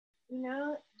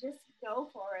just go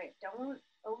for it. Don't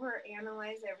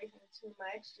overanalyze everything too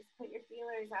much. Just put your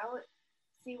feelers out,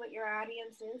 see what your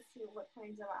audience is, see what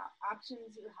kinds of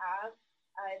options you have.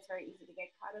 It's very easy to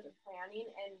get caught up in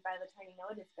planning, and by the time you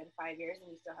know it, it's been 5 years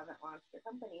and you still haven't launched your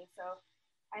company. So,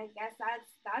 I guess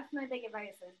that's my big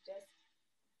advice: is just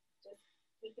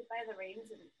take it by the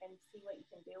reins and see what you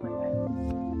can do with it.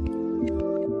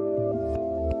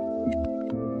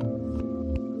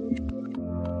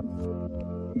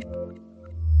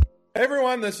 Hey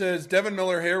everyone, this is Devin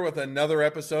Miller here with another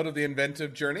episode of The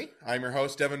Inventive Journey. I'm your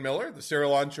host, Devin Miller, the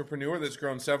serial entrepreneur that's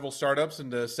grown several startups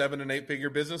into 7- and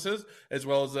 8-figure businesses, as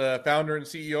well as the founder and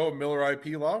CEO of Miller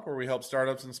IP Law, where we help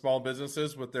startups and small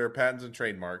businesses with their patents and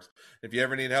trademarks. If you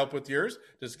ever need help with yours,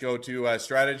 just go to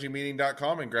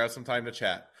strategymeeting.com and grab some time to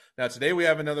chat. Now, today we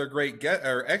have another great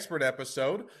expert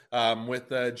episode with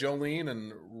Jolene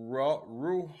and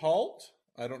Rheault.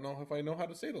 I don't know if I know how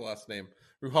to say the last name.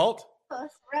 Rheault?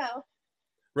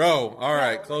 Rheault. All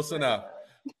right, close enough.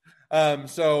 And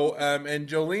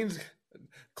Jolene's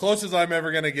close as I'm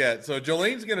ever going to get. So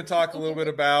Jolene's going to talk a little bit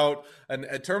about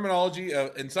a terminology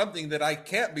and something that I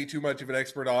can't be too much of an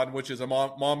expert on, which is a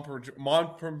now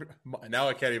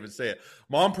I can't even say it.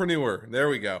 Mompreneur. There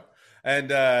we go.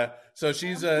 And so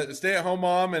she's a stay-at-home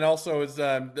mom and also has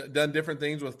done different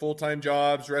things with full-time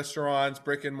jobs, restaurants,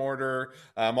 brick and mortar.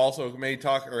 Also may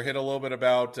talk or hit a little bit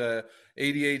about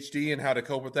ADHD and how to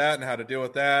cope with that and how to deal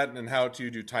with that and how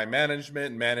to do time management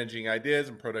and managing ideas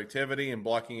and productivity and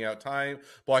blocking out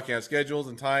schedules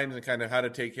and times and kind of how to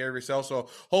take care of yourself. So a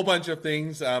whole bunch of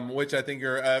things, which I think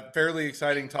are fairly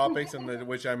exciting topics and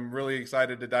which I'm really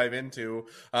excited to dive into.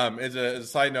 As a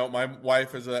side note, my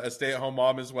wife is a stay-at-home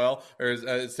mom as well, or is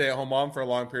a stay-at-home mom for a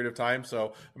long period of time.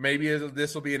 So maybe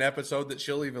this will be an episode that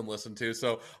she'll even listen to.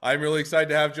 So I'm really excited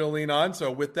to have Jolene on.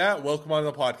 So with that, welcome on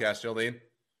the podcast, Jolene.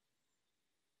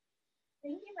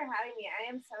 Thank you for having me.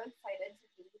 I am so excited to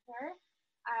be here.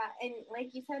 And like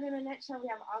you said, in a nutshell,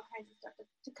 we have all kinds of stuff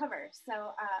to cover.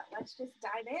 So let's just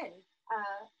dive in.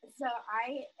 So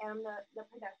I am the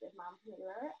productive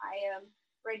mompreneur. I am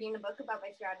writing a book about my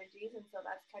strategies, and so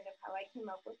that's kind of how I came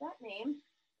up with that name.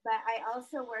 But I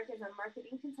also work as a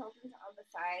marketing consultant on the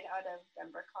side out of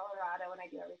Denver, Colorado, and I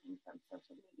do everything from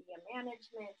social media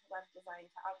management to web design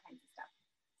to all kinds of stuff.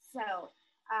 So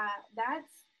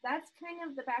that's kind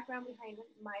of the background behind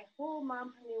my whole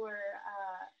mompreneur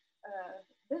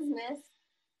business.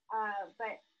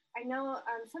 But I know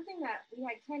something that we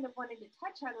had kind of wanted to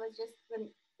touch on was just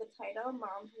the title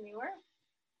mompreneur.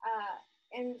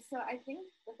 And so I think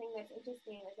the thing that's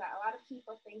interesting is that a lot of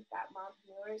people think that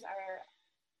mompreneurs are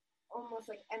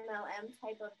almost like MLM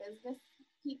type of business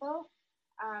people.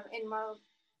 And while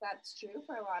that's true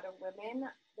for a lot of women,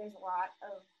 there's a lot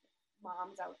of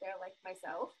moms out there like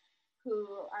myself who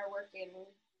are working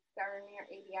darn near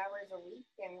 80 hours a week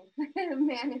and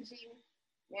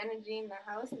managing the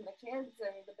house and the kids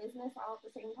and the business all at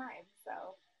the same time.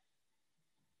 So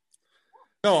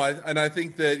no, I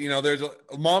think that, there's a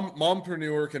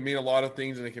mompreneur can mean a lot of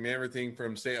things, and it can mean everything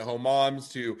from stay-at-home moms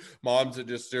to moms that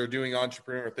just are doing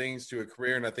entrepreneur things to a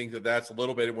career. And I think that that's a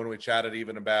little bit when we chatted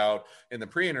even about in the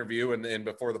pre-interview and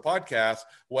before the podcast,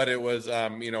 what it was,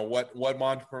 what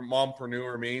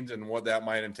mompreneur means and what that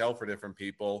might entail for different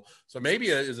people. So maybe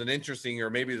it is an interesting, or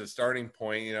maybe the starting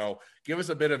point, give us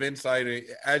a bit of insight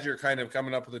as you're kind of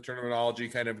coming up with the terminology,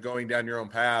 kind of going down your own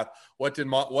path. What does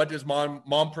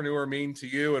mompreneur mean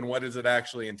to you, and what does it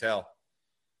actually entail?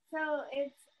 So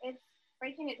it's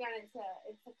breaking it down into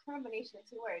it's a combination of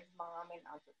two words, mom and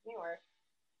entrepreneur.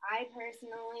 I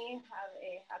personally have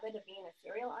a habit of being a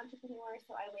serial entrepreneur,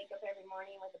 so I wake up every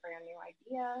morning with a brand new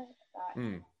idea that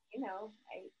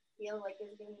I feel like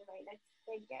is going to be my next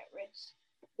big get rich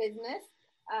business.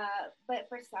 But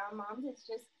for some moms, it's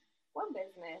just one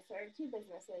business or two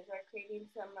businesses, or creating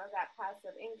some of that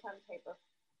passive income type of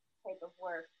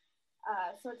work.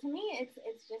 So to me,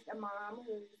 it's just a mom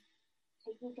who's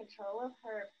taking control of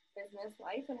her business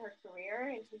life and her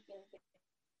career and taking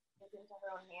things into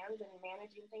her own hands and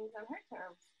managing things on her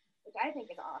terms, which I think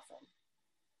is awesome.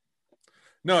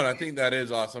 No, and I think that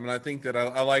is awesome. And I think that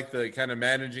I like the kind of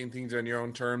managing things on your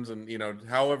own terms and,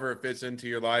 however it fits into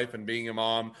your life and being a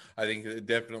mom. I think it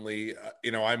definitely,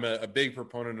 I'm a big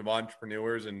proponent of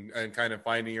entrepreneurs and kind of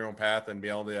finding your own path and be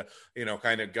able to,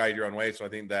 kind of guide your own way. So I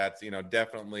think that's,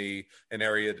 definitely an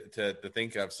area to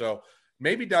think of. So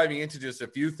maybe diving into just a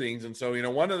few things. And so,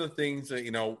 one of the things that,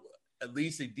 at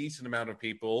least a decent amount of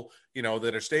people,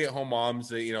 that are stay-at-home moms,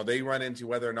 that, they run into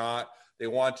whether or not they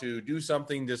want to do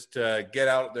something just to get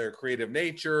out their creative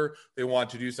nature. They want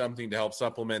to do something to help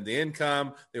supplement the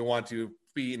income. They want to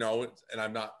be, you know, and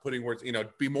I'm not putting words, you know,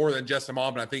 be more than just a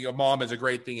mom. And I think a mom is a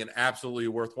great thing and absolutely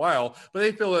worthwhile, but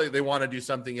they feel like they want to do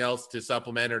something else to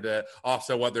supplement or to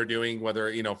offset what they're doing,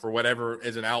 whether, you know, for whatever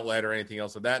is an outlet or anything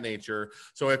else of that nature.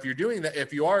 So if you're doing that,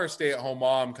 if you are a stay-at-home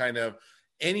mom, kind of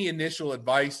any initial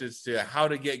advice as to how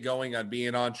to get going on being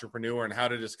an entrepreneur and how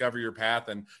to discover your path.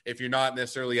 And if you're not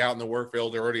necessarily out in the work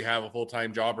field or already have a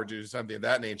full-time job or do something of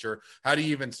that nature, how do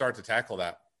you even start to tackle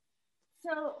that?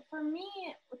 So for me,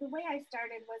 the way I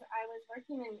started was I was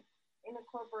working in a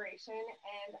corporation,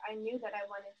 and I knew that I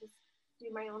wanted to do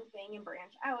my own thing and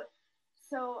branch out.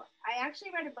 So I actually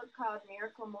read a book called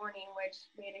Miracle Morning, which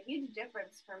made a huge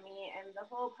difference for me. And the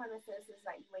whole premise is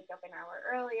that you wake up an hour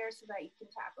earlier so that you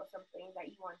can tackle something that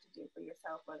you want to do for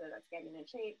yourself, whether that's getting in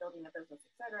shape, building a business,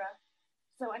 etc.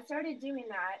 So I started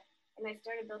doing that, and I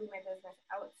started building my business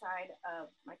outside of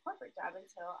my corporate job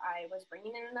until I was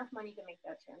bringing in enough money to make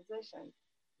that transition.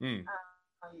 Mm.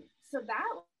 So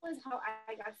that was how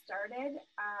I got started.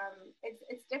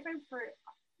 It's different for,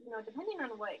 you know, depending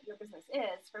on what your business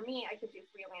is. For me, I could do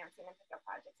freelancing and pick up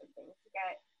projects and things to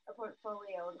get a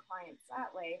portfolio and clients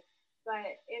that way.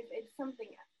 But if it's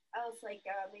something else, like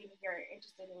maybe you're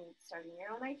interested in starting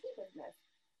your own IT business,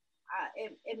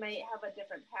 it might have a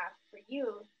different path for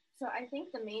you. So I think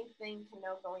the main thing to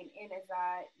know going in is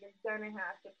that you're going to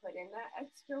have to put in that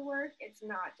extra work. It's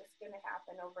not just going to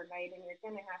happen overnight, and you're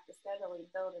going to have to steadily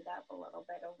build it up a little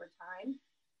bit over time.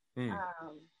 Mm.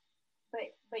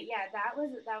 But yeah, that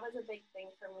was a big thing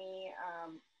for me.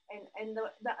 And the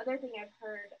other thing I've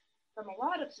heard from a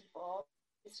lot of people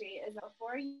in the industry is that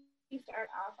before you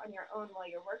start off on your own while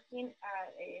you're working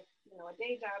at a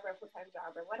day job or a full-time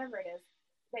job or whatever it is,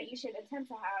 that you should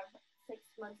attempt to have 6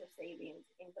 months of savings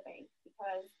in the bank,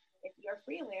 because if you're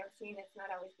freelancing, it's not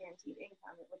always guaranteed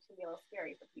income, which can be a little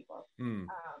scary for people.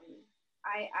 Mm.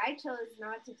 I chose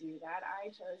not to do that. I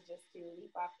chose just to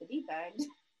leap off the deep end.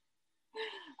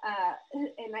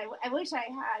 And I wish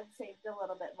I had saved a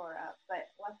little bit more up,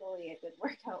 but luckily it did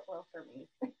work out well for me.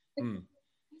 Mm.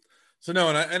 So no,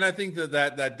 and I think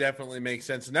that definitely makes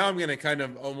sense. Now I'm going to kind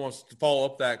of almost follow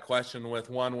up that question with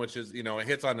one, which is, you know, it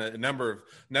hits on a number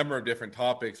of different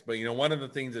topics. But, you know, one of the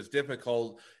things that's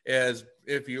difficult is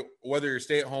whether you're a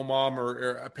stay-at-home mom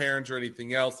or a parent or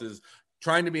anything else, is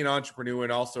trying to be an entrepreneur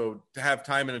and also to have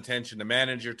time and attention to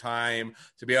manage your time,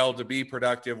 to be able to be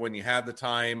productive when you have the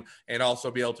time, and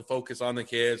also be able to focus on the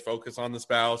kids, focus on the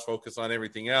spouse, focus on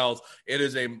everything else. It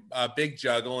is a big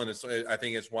juggle, and I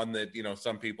think it's one that, you know,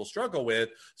 some people struggle with.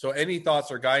 So any thoughts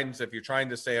or guidance if you're trying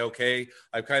to say, okay,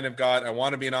 I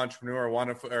want to be an entrepreneur, I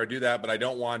want to do that, but I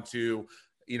don't want to,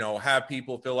 you know, have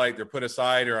people feel like they're put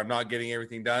aside, or I'm not getting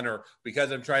everything done, or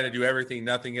because I'm trying to do everything,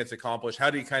 nothing gets accomplished. How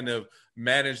do you kind of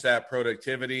manage that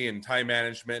productivity and time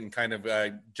management and kind of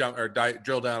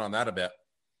drill down on that a bit?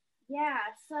 Yeah.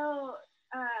 So,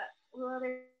 well,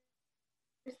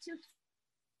 there's two.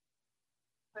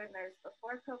 There's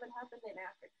before COVID happened and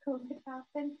after COVID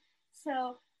happened.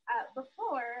 So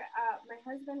before, my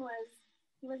husband was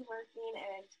working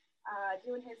and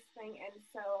doing his thing, and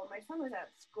so my son was at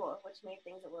school, which made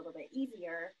things a little bit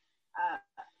easier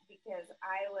because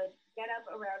I would get up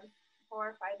around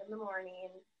 4 or 5 in the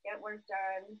morning, get work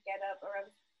done, get up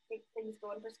around, get things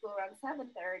going for school around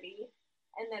 7:30,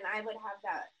 and then I would have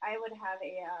a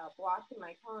block in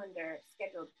my calendar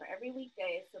scheduled for every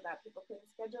weekday so that people could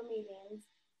schedule meetings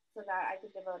so that I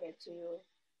could devote it to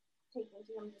taking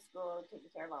him to school,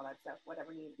 taking care of all that stuff,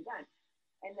 whatever needed to be done.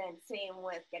 And then same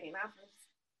with getting off of,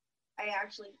 I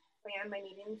actually plan my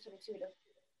meetings from 10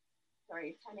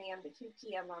 a.m. to 2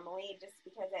 p.m. normally, just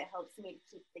because it helps me to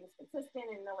keep things consistent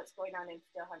and know what's going on and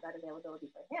still have that availability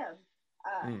for him.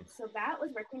 So that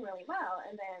was working really well.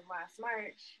 And then last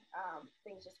March,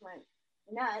 things just went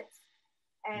nuts,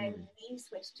 and we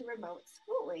switched to remote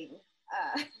schooling.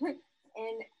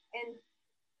 And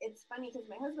it's funny because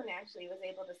my husband actually was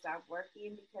able to stop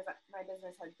working because my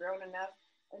business had grown enough.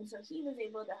 And so he was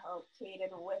able to help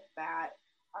Caden with that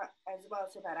as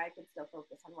well, so that I could still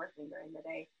focus on working during the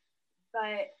day.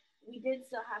 But we did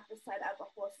still have to set up a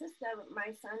whole system.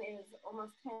 My son is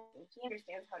almost 10. He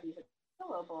understands how to use a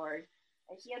pillow board,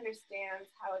 and he understands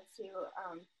how to,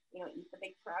 eat the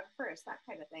big frog first, that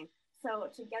kind of thing. So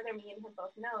together, me and him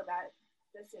both know that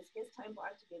this is his time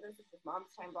block to do this. This is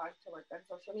mom's time block to work on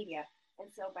social media. And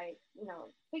so by,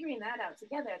 figuring that out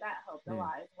together, that helped a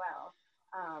lot as well,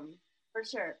 for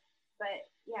sure. But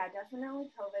yeah, definitely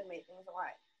COVID made things a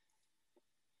lot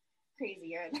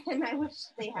crazier than I wish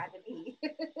they had to be.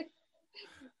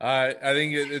 I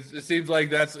think it seems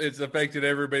like it's affected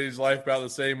everybody's life about the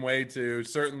same way too.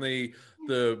 Certainly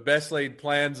the best laid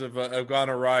plans have gone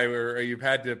awry, or you've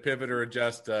had to pivot or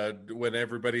adjust when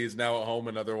everybody is now at home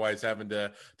and otherwise having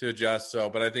to adjust. So,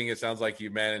 but I think it sounds like you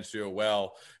managed to do it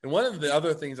well. And one of the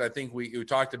other things I think we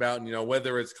talked about, and, you know,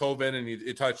 whether it's COVID and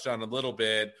you touched on a little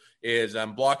bit, is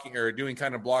blocking or doing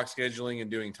kind of block scheduling and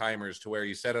doing timers to where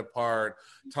you set apart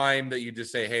time that you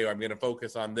just say, hey, I'm going to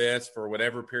focus on this for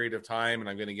whatever period of time, and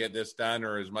I'm going to get this done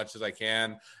or as much as I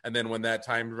can. And then when that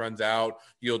time runs out,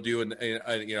 you'll do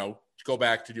you know, go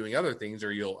back to doing other things,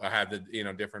 or you'll have the, you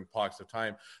know, different blocks of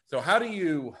time. So how do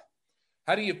you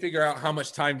figure out how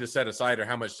much time to set aside, or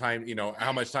how much time, you know,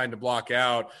 how much time to block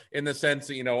out, in the sense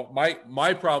that, you know,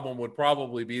 my problem would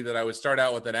probably be that I would start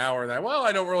out with an hour and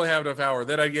I don't really have enough hour.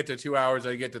 Then I get to 2 hours,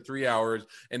 I get to 3 hours,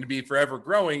 and to be forever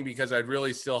growing because I'd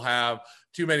really still have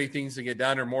too many things to get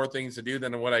done or more things to do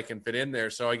than what I can fit in there.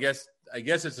 So I guess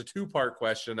it's a two-part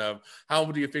question of how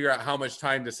do you figure out how much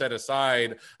time to set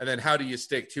aside, and then how do you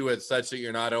stick to it such that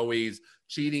you're not always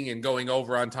cheating and going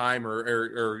over on time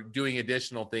or doing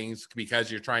additional things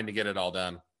because you're trying to get it all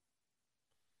done.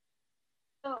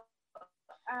 So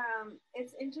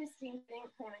it's interesting. I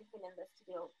didn't plan on putting in this to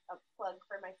do a plug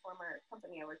for my former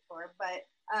company I worked for, but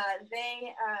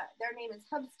their name is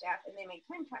Hubstaff, and they make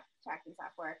time tracking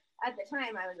software. At the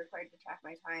time, I was required to track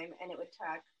my time, and it would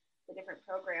track the different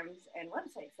programs and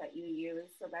websites that you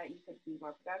use so that you could be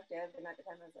more productive. And at the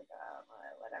time, I was like,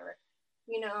 whatever.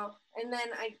 You know, and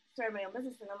then I started my own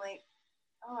business, and I'm like,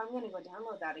 oh, I'm going to go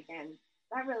download that again.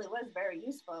 That really was very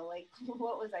useful. Like,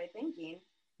 what was I thinking?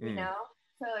 You know?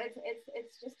 So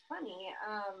it's just funny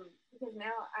because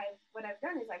now what I've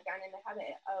done is I've gotten in the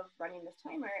habit of running this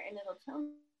timer, and it'll tell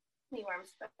me where I'm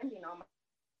spending all my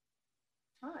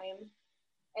time.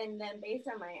 And then based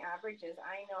on my averages,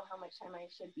 I know how much time I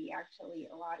should be actually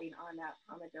allotting on that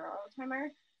Pomodoro timer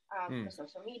for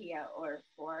social media or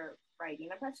for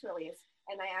writing a press release.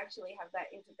 And I actually have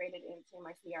that integrated into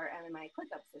my CRM and my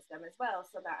ClickUp system as well,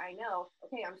 so that I know,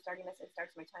 okay, I'm starting this, it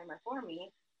starts my timer for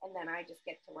me, and then I just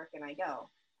get to work and I go.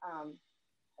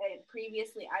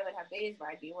 Previously, I would have days where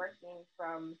I'd be working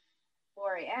from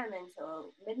 4 a.m.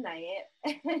 until midnight,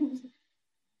 and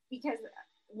because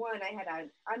one, I had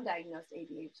an undiagnosed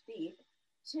ADHD.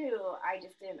 Two, I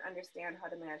just didn't understand how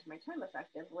to manage my time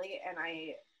effectively, and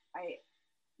I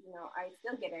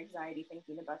still get anxiety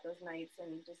thinking about those nights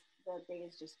and just the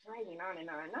days just dragging on and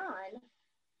on and on,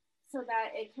 so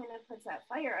that it kind of puts that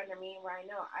fire under me where I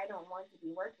know I don't want to be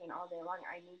working all day long.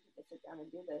 I need to just sit down and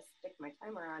do this, stick my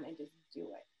timer on, and just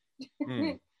do it.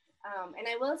 And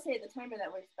I will say the timer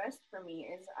that works best for me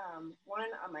is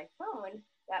one on my phone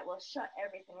that will shut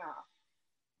everything off.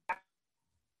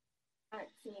 I'm not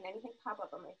seeing anything pop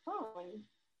up on my phone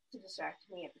to distract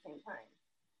me at the same time.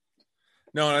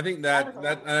 No, and I think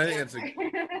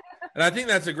and I think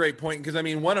that's a great point, because I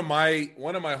mean, one of my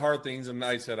hard things, and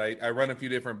I said I run a few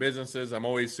different businesses. I'm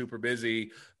always super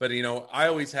busy, but you know,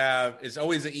 it's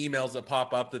always the emails that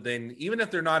pop up that then, even if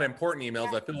they're not important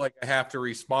emails, I feel like I have to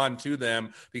respond to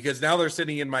them because now they're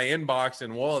sitting in my inbox,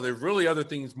 and well, there's really other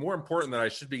things more important that I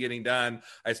should be getting done.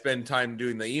 I spend time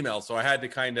doing the email, so I had to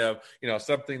kind of, you know,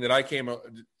 something that I came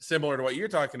similar to what you're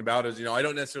talking about is, you know, I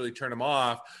don't necessarily turn them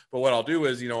off, but what I'll do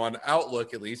is, you know, on Outlook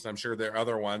at least, I'm sure there are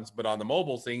other ones, but on the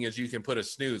mobile thing is you can put a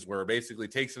snooze where it basically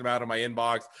takes them out of my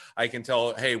inbox. I can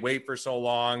tell, hey, wait for so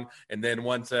long, and then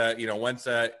once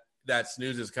that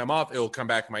snooze has come off, it'll come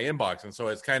back in my inbox. And so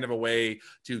it's kind of a way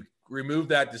to remove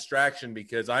that distraction,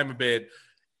 because I'm a bit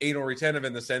anal retentive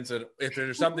in the sense that if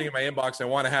there's something in my inbox, I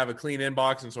want to have a clean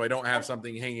inbox, and so I don't have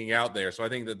something hanging out there. So I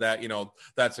think that you know,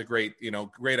 that's a great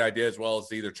idea, as well as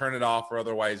to either turn it off or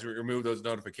otherwise remove those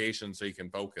notifications so you can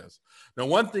focus. Now,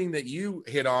 one thing that you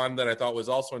hit on that I thought was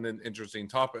also an interesting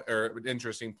topic or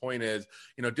interesting point is,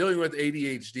 you know, dealing with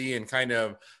ADHD and kind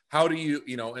of how do you,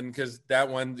 you know, and because that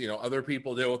one, you know, other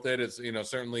people deal with it. It's, you know,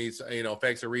 certainly, you know,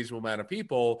 affects a reasonable amount of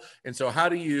people. And so how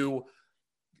do you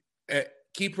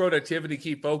keep productivity,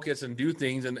 keep focus, and do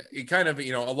things? And it kind of,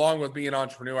 you know, along with being an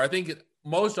entrepreneur, I think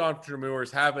most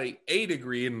entrepreneurs have a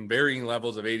degree in varying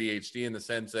levels of ADHD, in the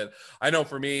sense that I know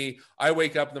for me, I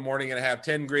wake up in the morning and I have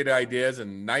 10 great ideas,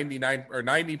 and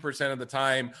 90% of the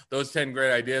time, those 10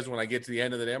 great ideas, when I get to the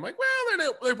end of the day, I'm like,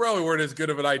 well, they probably weren't as good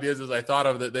of an ideas as I thought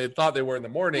of that they thought they were in the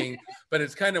morning. But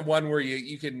it's kind of one where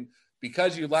you can,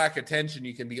 because you lack attention,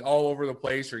 you can be all over the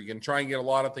place, or you can try and get a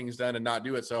lot of things done and not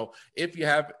do it. So if you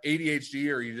have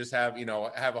ADHD, or you just have, you know,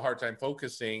 have a hard time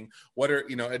focusing, what are,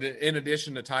 you know, in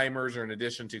addition to timers, or in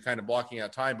addition to kind of blocking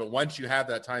out time, but once you have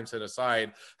that time set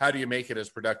aside, how do you make it as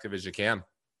productive as you can?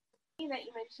 that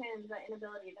you mentioned the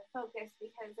inability to focus,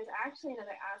 because there's actually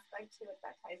another aspect to it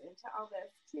that ties into all this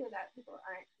too that people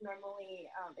aren't normally,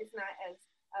 it's not as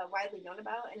widely known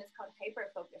about, and it's called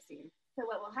hyper focusing. So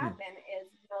what will happen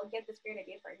is you'll get this great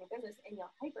idea for a new business and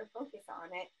you'll hyper focus on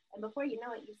it, and before you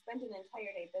know it, you spent an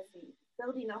entire day busy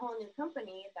building a whole new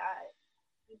company that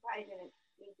you probably didn't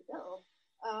need to build,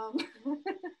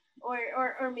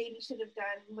 or maybe should have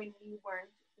done when you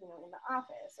weren't, in the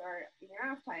office or in your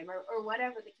off time, or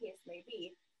whatever the case may be.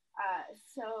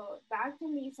 So that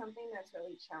can be something that's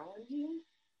really challenging.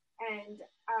 And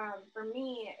for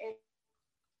me,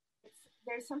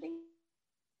 there's something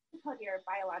called your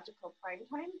biological prime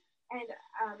time. And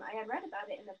I had read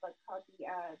about it in a book called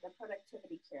the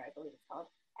Productivity Cure, I believe it's called.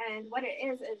 And what it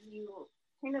is you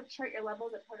kind of chart your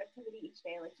levels of productivity each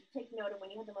day. Like you take note of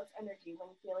when you have the most energy, when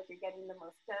you feel like you're getting the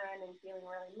most done and feeling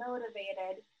really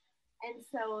motivated. And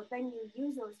so then you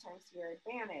use those times to your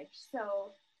advantage.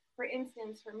 So for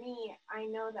instance, for me, I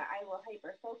know that I will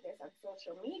hyper focus on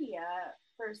social media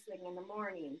first thing in the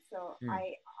morning. So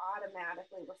I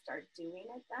automatically will start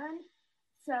doing it then.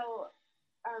 So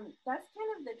that's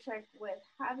kind of the trick with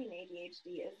having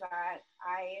ADHD, is that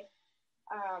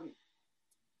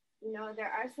there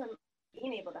are some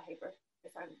being able to hyper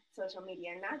focus on social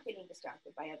media and not getting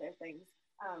distracted by other things.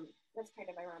 That's kind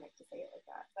of ironic to say it like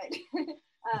that, but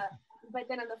but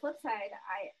then on the flip side,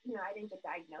 I didn't get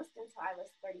diagnosed until I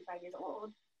was 35 years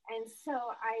old, and so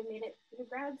I made it through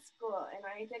grad school, and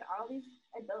I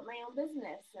built my own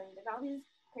business and did all these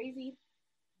crazy,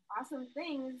 awesome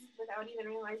things without even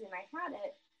realizing I had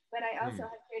it. But I also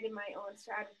have created my own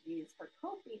strategies for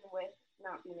coping with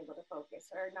not being able to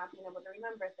focus or not being able to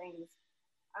remember things,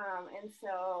 and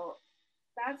so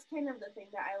that's kind of the thing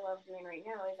that I love doing right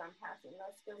now, is I'm passing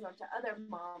those skills on to other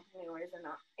mompreneurs and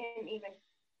even,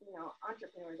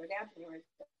 entrepreneurs or dadpreneurs.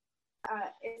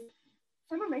 Is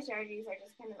some of my strategies are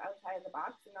just kind of outside of the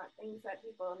box and not things that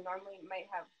people normally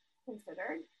might have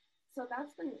considered. So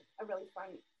that's been a really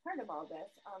fun part of all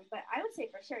this. But I would say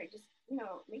for sure, just,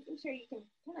 making sure you can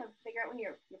kind of figure out when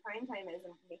your prime time is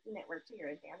and making it work to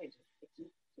your advantage is the key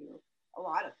to a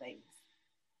lot of things.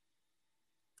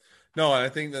 No, I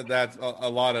think that's a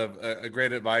lot of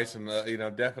great advice, and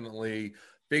definitely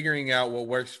figuring out what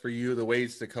works for you, the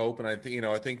ways to cope. And I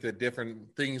think that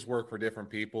different things work for different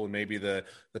people, and maybe the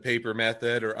paper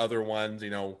method or other ones,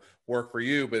 work for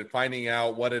you. But finding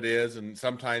out what it is, and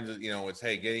sometimes it's,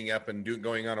 hey, getting up and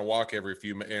going on a walk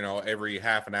every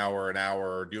half an hour,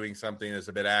 or doing something that's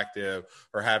a bit active,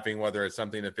 or having, whether it's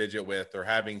something to fidget with, or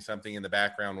having something in the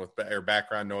background or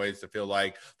background noise to feel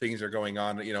like things are going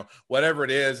on, whatever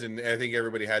it is. And I think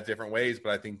everybody has different ways,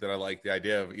 but I think that I like the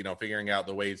idea of, figuring out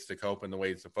the ways to cope and the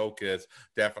ways to focus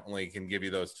definitely can give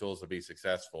you those tools to be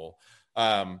successful.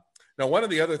 Now, one of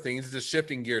the other things, just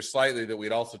shifting gears slightly, that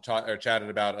we'd also chatted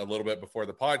about a little bit before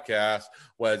the podcast,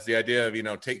 was the idea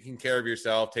of, taking care of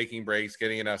yourself, taking breaks,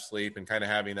 getting enough sleep, and kind of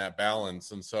having that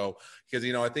balance. And so, because,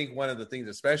 I think one of the things,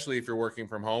 especially if you're working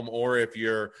from home, or if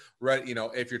you're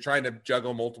if you're trying to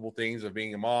juggle multiple things of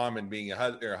being a mom and being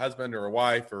a husband or a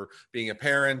wife, or being a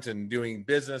parent and doing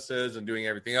businesses and doing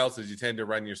everything else, is you tend to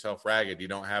run yourself ragged. You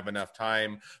don't have enough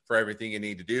time for everything you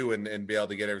need to do and be able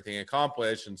to get everything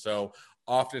accomplished. And so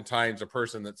oftentimes a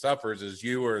person that suffers is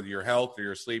you, or your health, or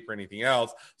your sleep, or anything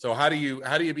else. So how do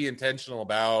you be intentional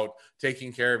about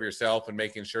taking care of yourself and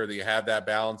making sure that you have that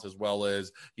balance, as well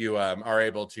as you are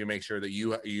able to make sure that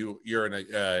you're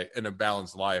in a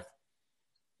balanced life?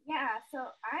 Yeah, so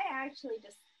I actually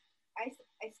I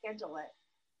schedule it,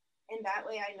 and that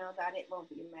way I know that it won't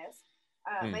be missed.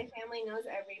 My family knows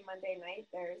every Monday night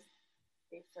there's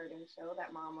a certain show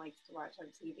that mom likes to watch on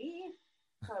TV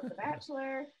called The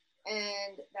Bachelor,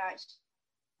 and that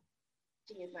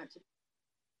she is not too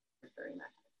during that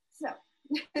time. So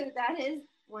that is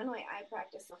one way I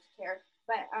practice self-care.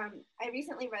 But I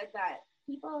recently read that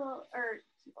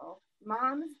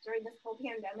moms during this whole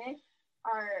pandemic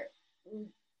are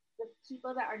the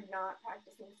people that are not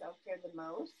practicing self-care the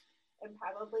most, and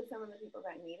probably some of the people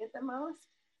that need it the most.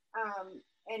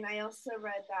 And I also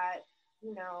read that,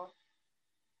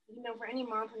 for any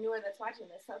mompreneur that's watching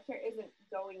this, self-care isn't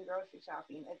going grocery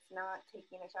shopping. It's not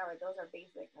taking a shower. Those are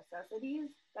basic necessities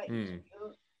that you should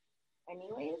do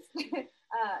anyways.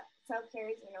 Self-care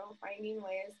is, finding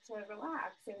ways to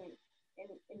relax and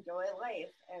enjoy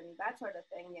life and that sort of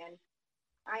thing. And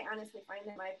I honestly find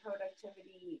that my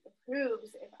productivity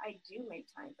improves if I do make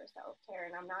time for self-care,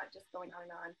 and I'm not just going on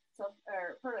and on.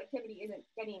 Productivity isn't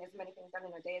getting as many things done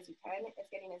in a day as you can.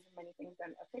 It's getting as many things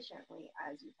done efficiently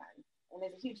as you can. And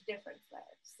there's a huge difference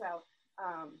there. So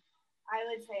I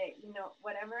would say,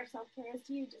 whatever self-care is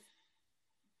to you, just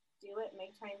do it,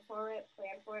 make time for it,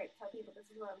 plan for it, tell people this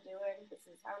is what I'm doing, this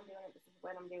is how I'm doing it, this is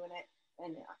when I'm doing it,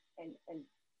 and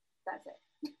that's it.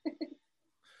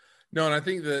 No, and I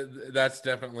think that that's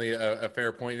definitely a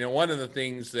fair point. One of the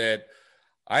things that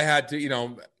I had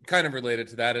to, kind of related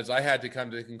to that is I had to come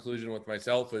to the conclusion with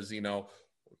myself is,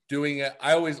 doing it.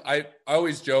 I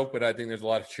always joke, but I think there's a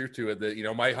lot of truth to it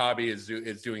that, my hobby is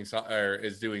doing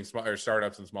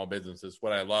startups and small businesses,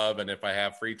 what I love. And if I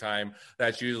have free time,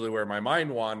 that's usually where my mind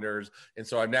wanders. And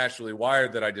so I'm naturally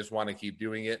wired that I just want to keep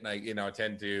doing it. And I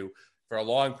tend to, for a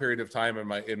long period of time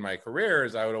in my career,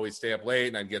 is I would always stay up late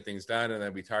and I'd get things done and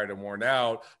I'd be tired and worn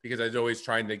out because I was always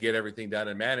trying to get everything done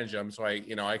and manage them. So I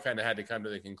kind of had to come to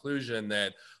the conclusion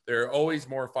that there are always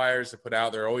more fires to put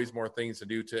out. There are always more things to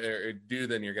do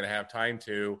than you're going to have time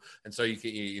to. And so you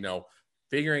can,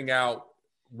 figuring out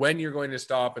when you're going to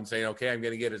stop and say, okay, I'm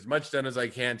going to get as much done as I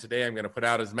can today. I'm going to put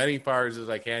out as many fires as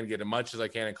I can, get as much as I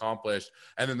can accomplished.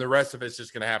 And then the rest of it's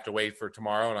just going to have to wait for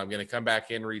tomorrow. And I'm going to come back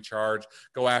in, recharge,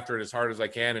 go after it as hard as I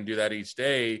can and do that each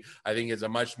day. I think is a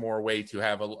much more way to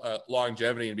have a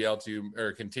longevity and be able to,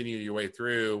 or continue your way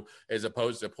through, as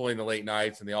opposed to pulling the late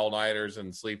nights and the all nighters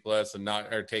and sleepless and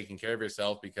not or taking care of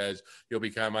yourself, because you'll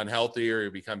become unhealthy or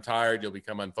you'll become tired, you'll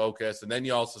become unfocused. And then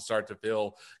you also start to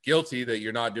feel guilty that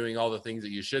you're not doing all the things that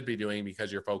you should be doing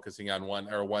because you're focusing on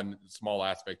one small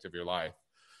aspect of your life.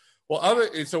 Well,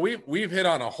 so we've hit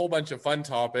on a whole bunch of fun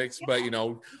topics, but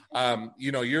you're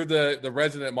the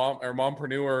resident mom or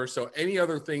mompreneur. So any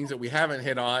other things that we haven't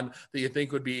hit on that you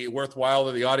think would be worthwhile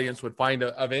that the audience would find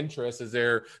of interest as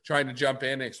they're trying to jump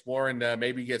in, explore, and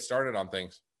maybe get started on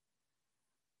things?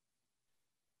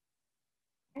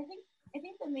 I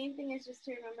think the main thing is just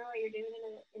to remember what you're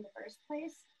doing in the first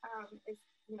place. Is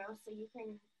so you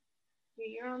can do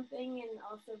your own thing and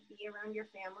also be around your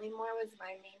family more. Was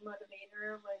my main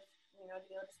motivator, was to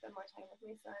be able to spend more time with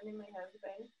my son and my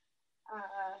husband.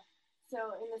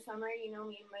 So in the summer, me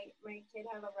and my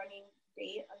kid have a running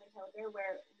date on the calendar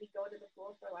where we go to the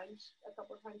pool for lunch a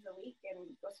couple of times a week and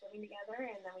go swimming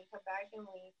together, and then we come back and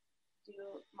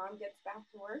mom gets back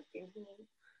to work and he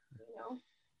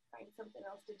finds something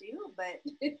else to do. But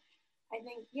I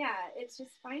think, it's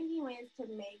just finding ways to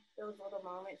make those little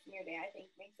moments in your day, I think,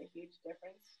 makes a huge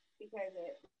difference, because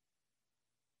it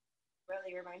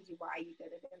really reminds you why you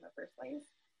did it in the first place.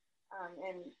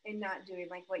 And not doing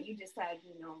like what you just said,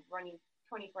 running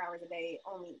 24 hours a day,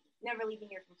 only never leaving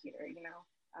your computer,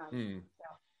 So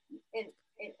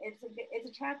it's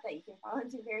a trap that you can fall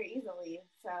into very easily.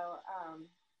 So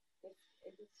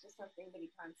it's just something to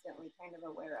be constantly kind of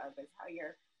aware of, is how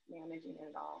you're managing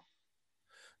it all.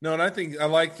 No, and I think I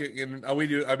like it. And I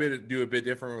do a bit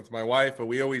different with my wife, but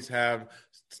we always have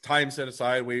time set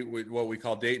aside. We what we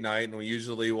call date night, and we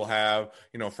usually will have,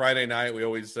 Friday night we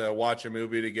always watch a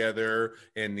movie together,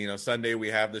 and Sunday we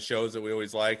have the shows that we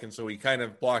always like, and so we kind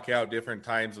of block out different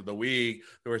times of the week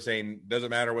that we're saying doesn't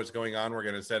matter what's going on, we're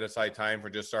going to set aside time for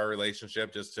just our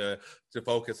relationship, just to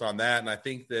focus on that. And I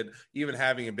think that even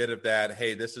having a bit of that,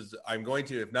 hey, I'm going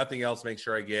to, if nothing else, make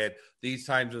sure I get these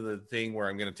times of the thing where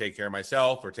I'm going to take care of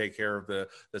myself or take care of the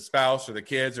spouse or the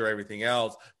kids or everything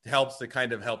else, help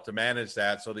to manage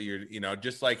that, so that you're,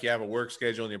 just like you have a work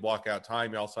schedule and you block out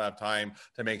time, you also have time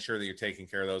to make sure that you're taking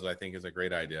care of those. I think is a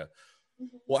great idea.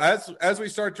 Well, as we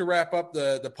start to wrap up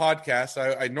the podcast,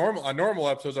 on normal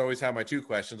episodes, I always have my two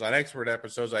questions. On expert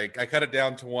episodes, I cut it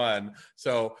down to one.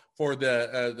 So for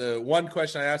the one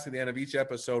question I ask at the end of each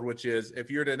episode, which is, if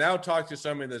you're to now talk to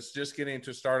someone that's just getting into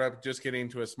a startup, just getting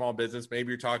into a small business, maybe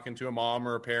you're talking to a mom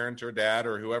or a parent or a dad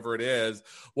or whoever it is,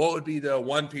 what would be the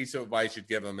one piece of advice you'd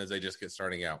give them as they just get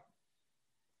starting out?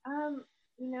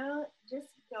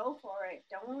 Just go for it.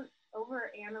 Don't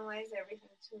overanalyze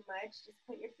everything too much. Just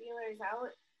put your feelers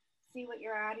out, see what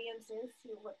your audience is,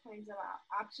 see what kinds of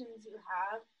options you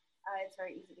have. It's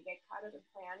very easy to get caught up in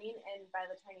planning, and by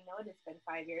the time you know it, it's been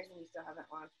 5 years and you still haven't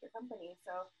launched your company.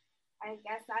 So I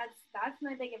guess that's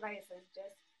my big advice, is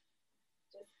just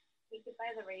take it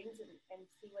by the reins and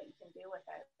see what you can do with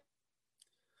it.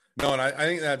 No, and I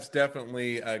think that's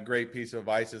definitely a great piece of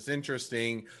advice. It's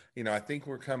interesting. I think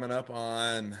we're coming up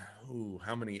on,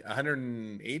 how many,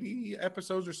 180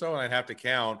 episodes or so, and I'd have to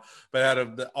count. But out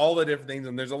of all the different things,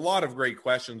 and there's a lot of great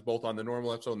questions, both on the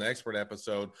normal episode and the expert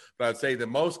episode, but I'd say the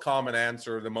most common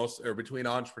answer, between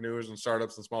entrepreneurs and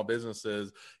startups and small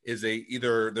businesses, is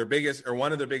either their biggest or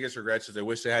one of their biggest regrets is they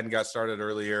wish they hadn't got started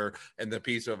earlier. And the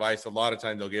piece of advice a lot of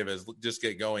times they'll give is just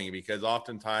get going, because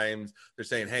oftentimes they're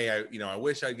saying, hey, I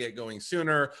wish I'd get going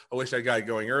sooner. I wish I got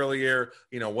going earlier.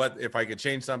 What if I could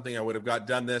change something? I would have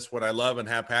done this, what I love and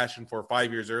have passion for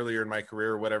 5 years earlier in my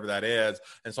career, or whatever that is.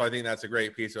 And so I think that's a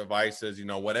great piece of advice, is,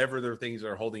 whatever the things that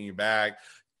are holding you back,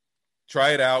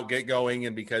 try it out, get going,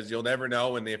 and because you'll never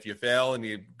know. And if you fail and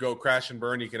you go crash and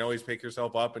burn, you can always pick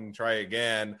yourself up and try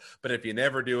again. But if you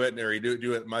never do it, or you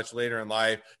do it much later in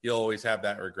life, you'll always have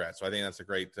that regret. So I think that's a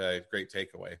great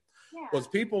takeaway. Yeah. Well, as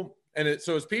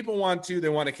people want to, they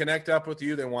want to connect up with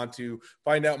you, they want to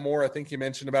find out more. I think you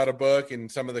mentioned about a book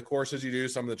and some of the courses you do,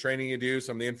 some of the training you do,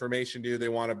 some of the information you do. They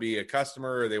want to be a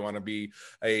customer, or they want to be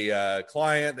a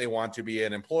client, they want to be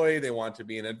an employee, they want to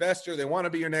be an investor, they want to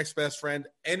be your next best friend,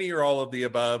 any or all of the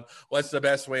above. What's the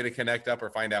best way to connect up or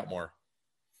find out more?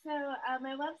 So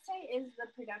my website is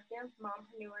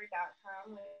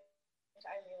theproductivemompreneur.com, which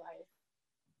I realize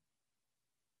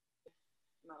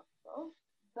mouthful,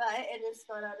 but it is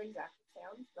spelled out exactly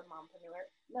sounds, the Mompreneur.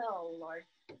 No, Lord.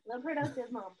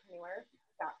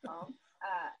 theproductivemompreneur.com.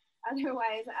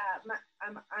 Otherwise,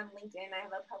 I'm on LinkedIn. I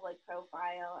have a public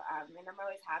profile, and I'm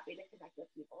always happy to connect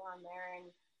with people on there and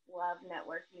love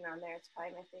networking on there. It's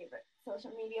probably my favorite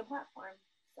social media platform.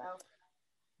 So.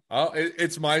 Oh,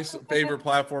 it's my favorite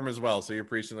platform as well. So you're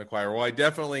preaching the choir. Well, I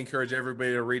definitely encourage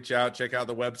everybody to reach out, check out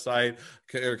the website,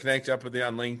 or connect up with you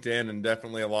on LinkedIn, and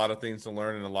definitely a lot of things to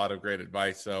learn and a lot of great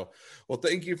advice. So, well,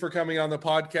 thank you for coming on the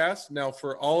podcast. Now,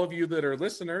 for all of you that are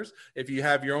listeners, if you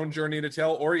have your own journey to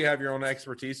tell or you have your own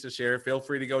expertise to share, feel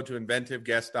free to go to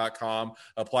inventiveguest.com,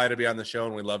 apply to be on the show,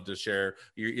 and we'd love to share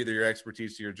either your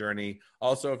expertise or your journey.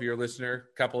 Also, if you're a listener,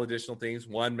 a couple additional things.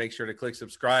 One, make sure to click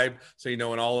subscribe so you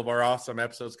know when all of our awesome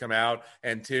episodes come out.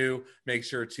 And two, make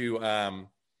sure to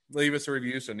leave us a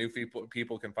review so new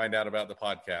people can find out about the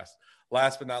podcast.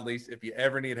 Last but not least, if you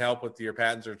ever need help with your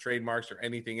patents or trademarks or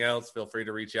anything else, feel free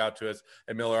to reach out to us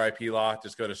at Miller IP Law.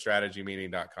 Just go to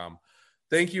strategymeeting.com.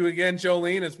 Thank you again,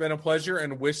 Jolene. It's been a pleasure,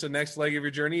 and wish the next leg of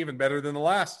your journey even better than the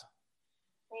last.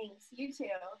 Thanks. You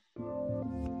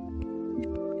too.